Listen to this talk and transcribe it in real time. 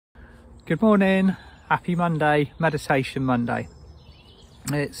Good morning, happy Monday, Meditation Monday.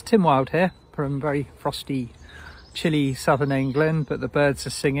 It's Tim Wild here from very frosty, chilly southern England, but the birds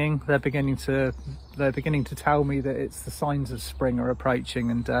are singing. They're beginning to tell me that it's the signs of spring are approaching,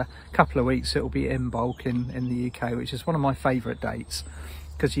 and a couple of weeks it will be in bulk in the UK, which is one of my favourite dates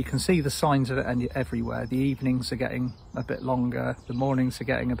because you can see the signs of it everywhere. The evenings are getting a bit longer, the mornings are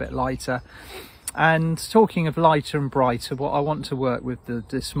getting a bit lighter. And talking of lighter and brighter, what I want to work with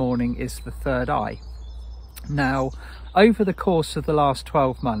this morning is the third eye. Now, over the course of the last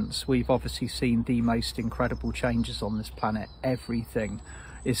 12 months, we've obviously seen the most incredible changes on this planet. Everything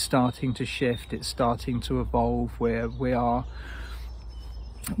is starting to shift, it's starting to evolve.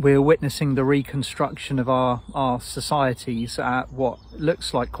 We're witnessing the reconstruction of our societies at what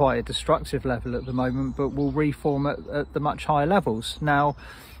looks like quite a destructive level at the moment, but will reform at the much higher levels. Now,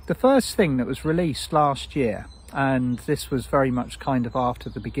 the first thing that was released last year, and this was very much kind of after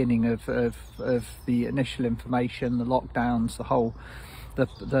the beginning of the initial information, the lockdowns, the whole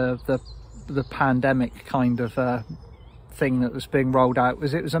the pandemic kind of thing that was being rolled out,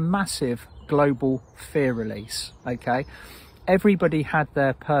 was it was a massive global fear release. Okay, everybody had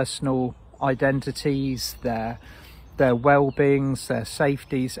their personal identities, their well-beings, their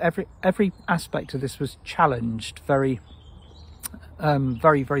safeties. Every aspect of this was challenged very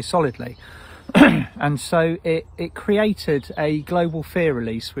solidly. And so it created a global fear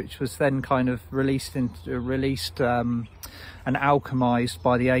release, which was then kind of released and alchemized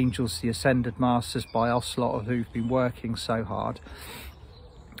by the angels, the ascended masters, by us lot who've been working so hard.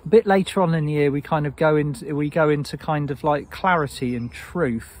 A bit later on in the year, we go into kind of like clarity and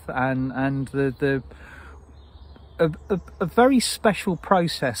truth, and a very special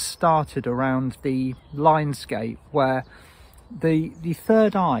process started around the Lionsgate, where the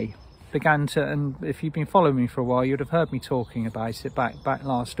third eye began to, and if you've been following me for a while, you'd have heard me talking about it back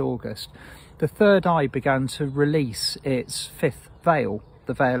last August. The third eye began to release its fifth veil,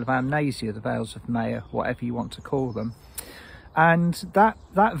 the veil of amnesia, the veils of Maya, whatever you want to call them. And that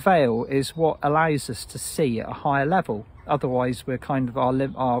veil is what allows us to see at a higher level. Otherwise, we're kind of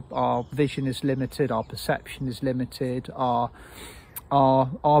our vision is limited, our perception is limited, our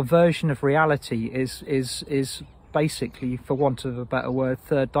version of reality is basically, for want of a better word,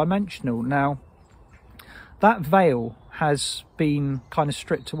 third dimensional. Now, that veil has been kind of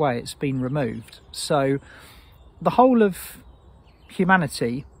stripped away, it's been removed. So the whole of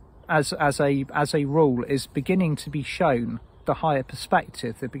humanity as a rule is beginning to be shown the higher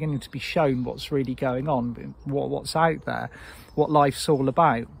perspective. They're beginning to be shown what's really going on, what's out there, what life's all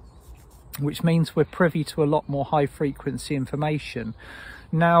about, which means we're privy to a lot more high frequency information.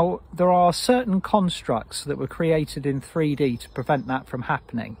 Now, there are certain constructs that were created in 3D to prevent that from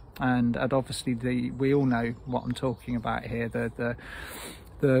happening, and obviously we all know what I'm talking about here.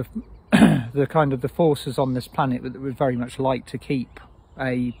 The kind of the forces on this planet that would very much like to keep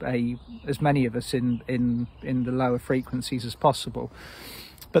as many of us in the lower frequencies as possible,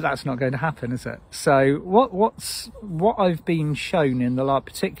 but that's not going to happen, is it? So what I've been shown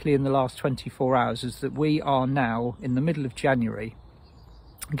particularly in the last 24 hours is that we are now in the middle of January,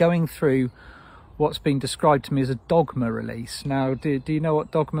 going through what's been described to me as a dogma release. Now, do you know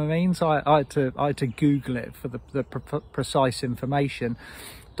what dogma means? I had to Google it for the precise information.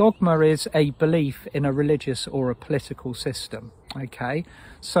 Dogma is a belief in a religious or a political system. Okay,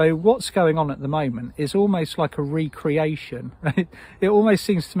 so what's going on at the moment is almost like a recreation. It almost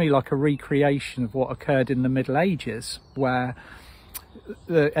seems to me like a recreation of what occurred in the Middle Ages, where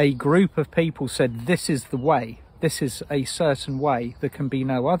a group of people said, this is the way. This is a certain way, there can be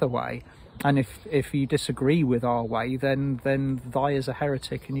no other way, and if you disagree with our way, then thy is a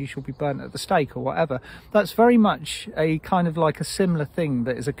heretic and you shall be burnt at the stake, or whatever. That's very much a kind of like a similar thing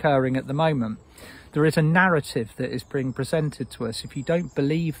that is occurring at the moment. There is a narrative that is being presented to us. If you don't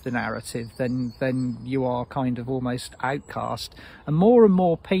believe the narrative, then you are kind of almost outcast, and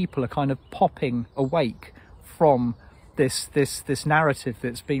more people are kind of popping awake from this narrative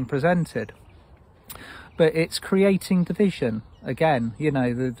that's been presented. But it's creating division again, you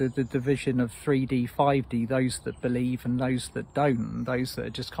know, the division of 3D, 5D, those that believe and those that don't, and those that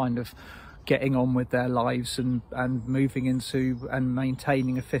are just kind of getting on with their lives and moving into and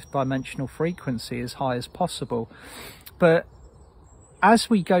maintaining a fifth dimensional frequency as high as possible. But as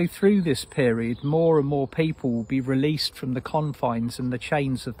we go through this period, more and more people will be released from the confines and the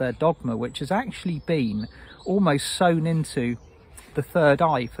chains of their dogma, which has actually been almost sewn into the third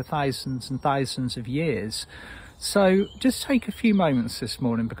eye for thousands and thousands of years. So just take a few moments this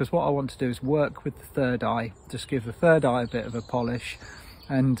morning, because what I want to do is work with the third eye, just give the third eye a bit of a polish,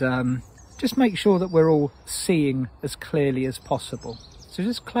 and just make sure that we're all seeing as clearly as possible. So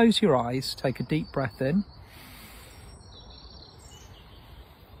just close your eyes, take a deep breath in.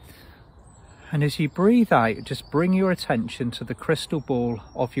 And as you breathe out, just bring your attention to the crystal ball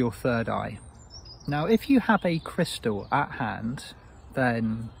of your third eye. Now, if you have a crystal at hand,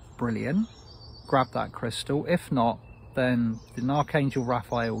 then brilliant, grab that crystal. If not, then the Archangel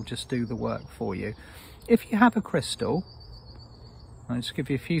Raphael will just do the work for you. If you have a crystal, I'll just give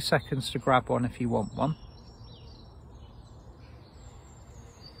you a few seconds to grab one if you want one.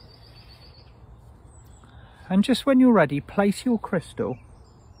 And just when you're ready, place your crystal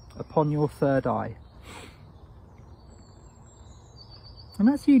upon your third eye. And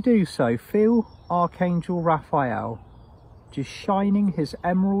as you do so, feel Archangel Raphael just shining his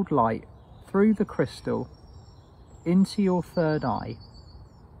emerald light through the crystal into your third eye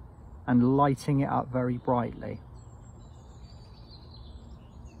and lighting it up very brightly.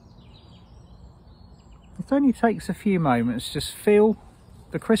 It only takes a few moments. Just feel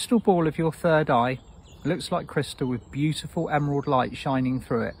the crystal ball of your third eye. It looks like crystal with beautiful emerald light shining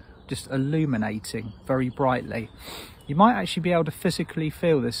through it, just illuminating very brightly. You might actually be able to physically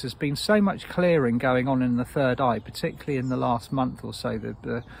feel this. There's been so much clearing going on in the third eye, particularly in the last month or so.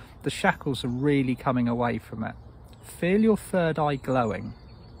 The shackles are really coming away from it. Feel your third eye glowing.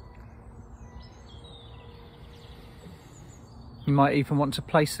 You might even want to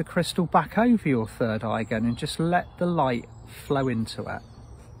place the crystal back over your third eye again and just let the light flow into it.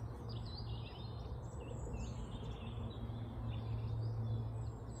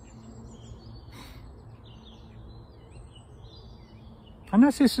 And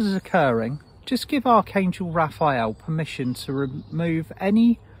as this is occurring, just give Archangel Raphael permission to remove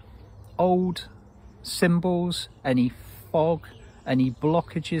any old symbols, any fog, any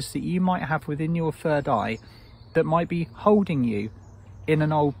blockages that you might have within your third eye that might be holding you in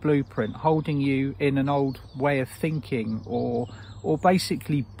an old blueprint, holding you in an old way of thinking, or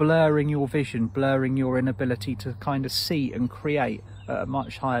basically blurring your vision, blurring your inability to kind of see and create at a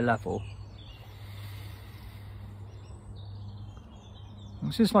much higher level.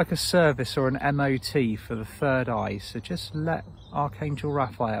 This is like a service or an MOT for the third eye, so just let Archangel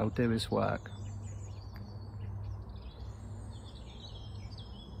Raphael do his work.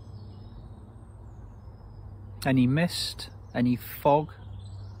 Any mist, any fog,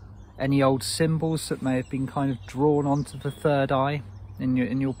 any old symbols that may have been kind of drawn onto the third eye in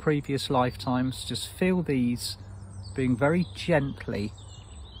your previous lifetimes, just feel these being very gently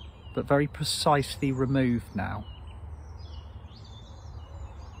but very precisely removed now.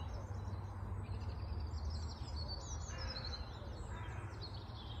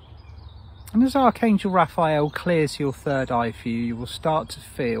 And as Archangel Raphael clears your third eye for you, you will start to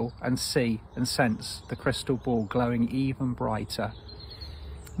feel and see and sense the crystal ball glowing even brighter.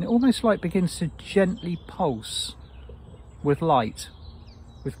 And it almost like begins to gently pulse with light,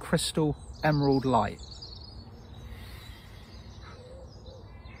 with crystal emerald light.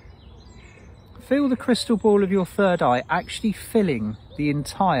 Feel the crystal ball of your third eye actually filling the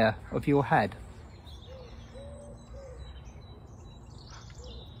entire of your head.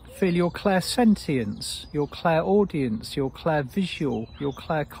 Feel your clairsentience, your clairaudience, your clairvisual, your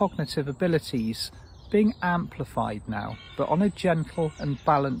claircognitive abilities being amplified now, but on a gentle and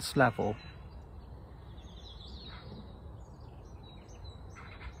balanced level.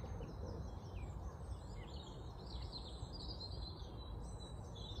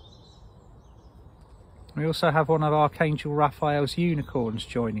 We also have one of Archangel Raphael's unicorns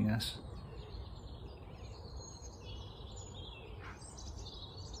joining us.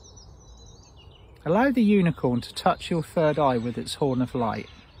 Allow the unicorn to touch your third eye with its horn of light.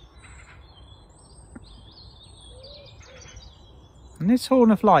 And this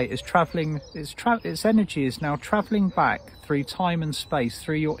horn of light is travelling, its energy is now travelling back through time and space,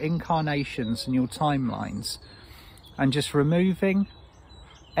 through your incarnations and your timelines, and just removing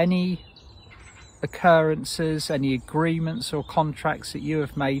any occurrences, any agreements or contracts that you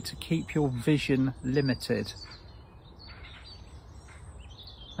have made to keep your vision limited.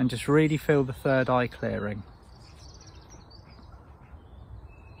 And just really feel the third eye clearing.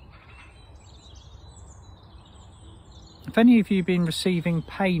 If any of you have been receiving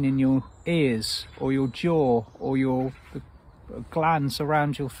pain in your ears or your jaw or your glands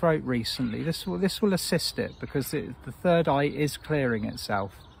around your throat recently, this will assist it, because the third eye is clearing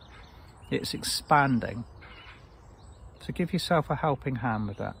itself. It's expanding. So give yourself a helping hand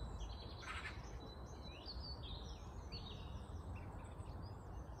with that.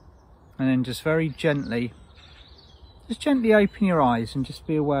 And then just very gently, open your eyes and just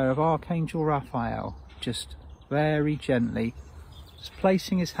be aware of Archangel Raphael, just very gently, just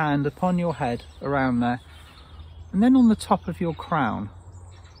placing his hand upon your head around there, and then on the top of your crown,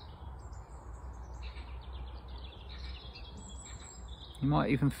 You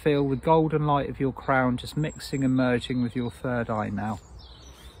might even feel the golden light of your crown just mixing and merging with your third eye now.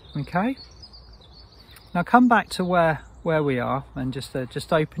 Okay, now come back to where we are, and just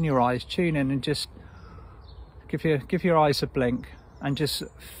open your eyes, tune in, and just give your eyes a blink, and just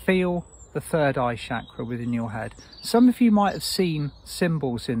feel the third eye chakra within your head. Some of you might have seen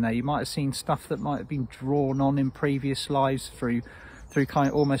symbols in there. You might have seen stuff that might have been drawn on in previous lives through kind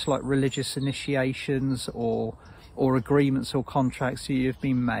of almost like religious initiations or agreements or contracts that you've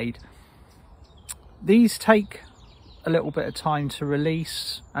been made. These take a little bit of time to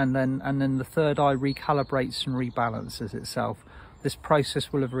release, and then the third eye recalibrates and rebalances itself. This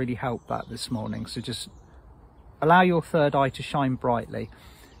process will have really helped that this morning. So just allow your third eye to shine brightly.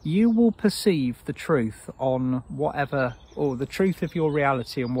 You will perceive the truth on whatever, or the truth of your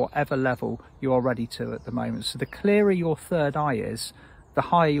reality on whatever level you are ready to at the moment. So the clearer your third eye is, the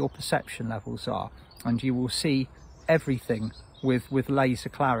higher your perception levels are, and you will see everything with laser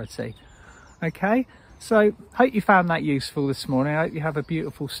clarity. Okay, so hope you found that useful this morning. I hope you have a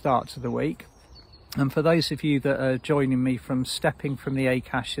beautiful start to the week. And for those of you that are joining me from stepping from the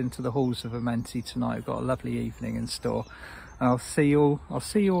Akash into the halls of Amenti tonight, we've got a lovely evening in store. And I'll see you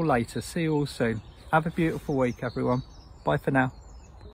all later. See you all soon. Have a beautiful week, everyone. Bye for now.